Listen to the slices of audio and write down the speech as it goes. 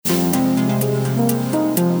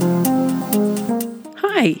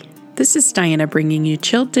Hi, this is Diana bringing you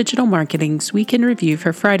Chill Digital Marketing's Week in Review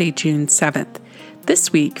for Friday, June 7th.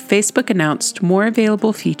 This week, Facebook announced more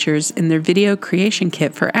available features in their video creation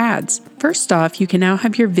kit for ads. First off, you can now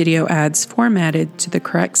have your video ads formatted to the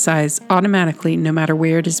correct size automatically no matter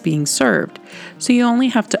where it is being served. So you only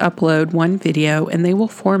have to upload one video and they will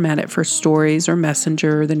format it for stories or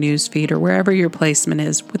Messenger or the newsfeed or wherever your placement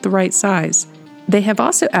is with the right size. They have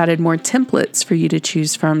also added more templates for you to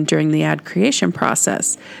choose from during the ad creation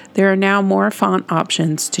process. There are now more font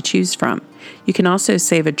options to choose from. You can also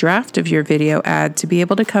save a draft of your video ad to be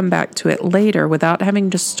able to come back to it later without having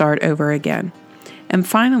to start over again. And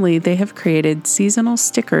finally, they have created seasonal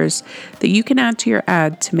stickers that you can add to your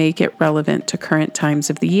ad to make it relevant to current times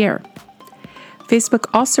of the year. Facebook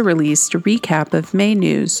also released a recap of May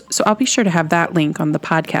news, so I'll be sure to have that link on the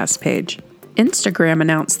podcast page. Instagram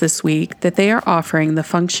announced this week that they are offering the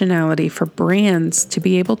functionality for brands to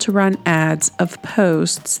be able to run ads of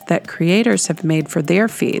posts that creators have made for their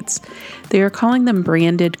feeds. They are calling them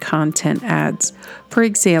branded content ads. For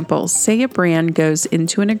example, say a brand goes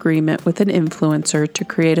into an agreement with an influencer to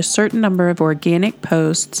create a certain number of organic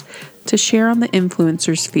posts to share on the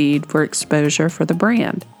influencer's feed for exposure for the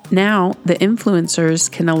brand. Now, the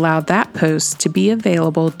influencers can allow that post to be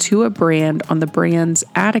available to a brand on the brand's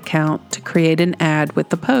ad account to create an ad with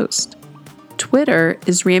the post. Twitter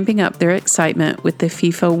is ramping up their excitement with the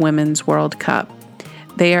FIFA Women's World Cup.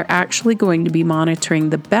 They are actually going to be monitoring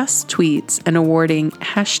the best tweets and awarding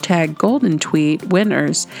 #GoldenTweet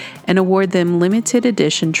winners and award them limited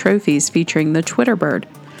edition trophies featuring the Twitter bird.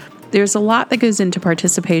 There's a lot that goes into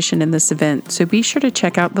participation in this event, so be sure to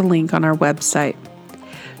check out the link on our website.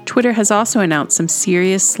 Twitter has also announced some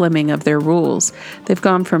serious slimming of their rules. They've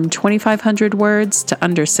gone from 2,500 words to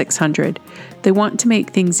under 600. They want to make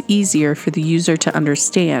things easier for the user to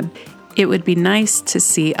understand. It would be nice to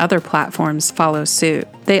see other platforms follow suit.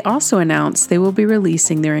 They also announced they will be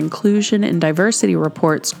releasing their inclusion and diversity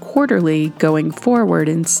reports quarterly going forward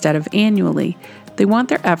instead of annually. They want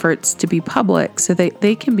their efforts to be public so that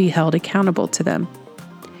they can be held accountable to them.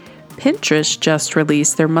 Pinterest just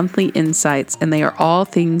released their monthly insights, and they are all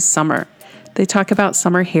things summer. They talk about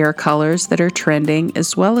summer hair colors that are trending,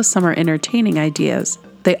 as well as summer entertaining ideas.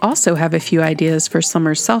 They also have a few ideas for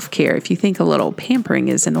summer self-care if you think a little pampering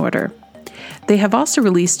is in order. They have also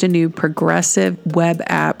released a new progressive web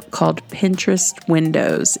app called Pinterest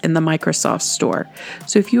Windows in the Microsoft Store.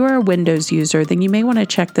 So if you are a Windows user, then you may want to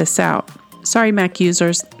check this out. Sorry, Mac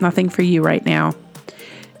users, nothing for you right now.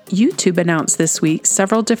 YouTube announced this week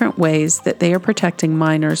several different ways that they are protecting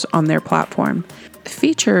minors on their platform.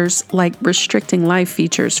 Features like restricting live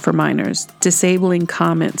features for minors, disabling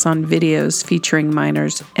comments on videos featuring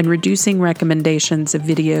minors, and reducing recommendations of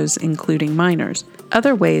videos including minors.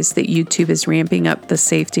 Other ways that YouTube is ramping up the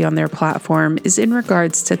safety on their platform is in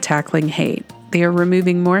regards to tackling hate. They are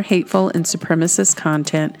removing more hateful and supremacist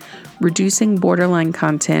content, reducing borderline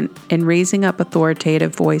content, and raising up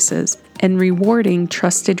authoritative voices, and rewarding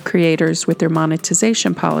trusted creators with their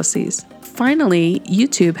monetization policies. Finally,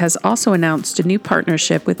 YouTube has also announced a new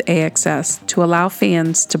partnership with AXS to allow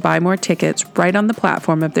fans to buy more tickets right on the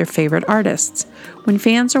platform of their favorite artists. When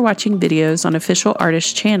fans are watching videos on official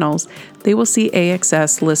artist channels, they will see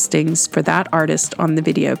AXS listings for that artist on the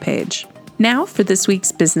video page. Now for this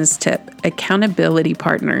week's business tip, accountability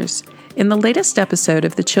partners. In the latest episode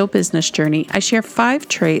of the Chill Business Journey, I share 5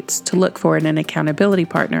 traits to look for in an accountability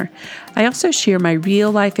partner. I also share my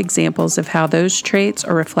real-life examples of how those traits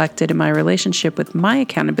are reflected in my relationship with my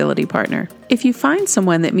accountability partner. If you find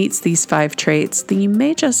someone that meets these 5 traits, then you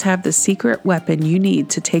may just have the secret weapon you need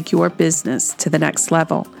to take your business to the next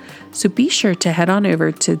level. So be sure to head on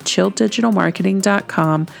over to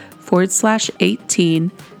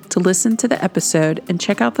chilldigitalmarketing.com/18 to listen to the episode and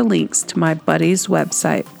check out the links to my buddy's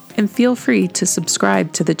website. And feel free to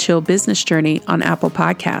subscribe to the Chill Business Journey on Apple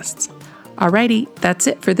Podcasts. Alrighty, that's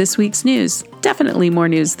it for this week's news. Definitely more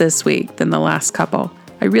news this week than the last couple.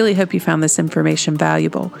 I really hope you found this information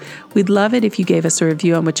valuable. We'd love it if you gave us a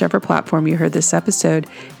review on whichever platform you heard this episode,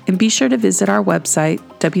 and be sure to visit our website,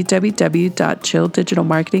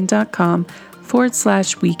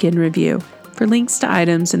 www.chilldigitalmarketing.com/weekend review for links to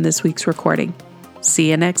items in this week's recording.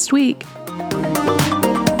 See you next week.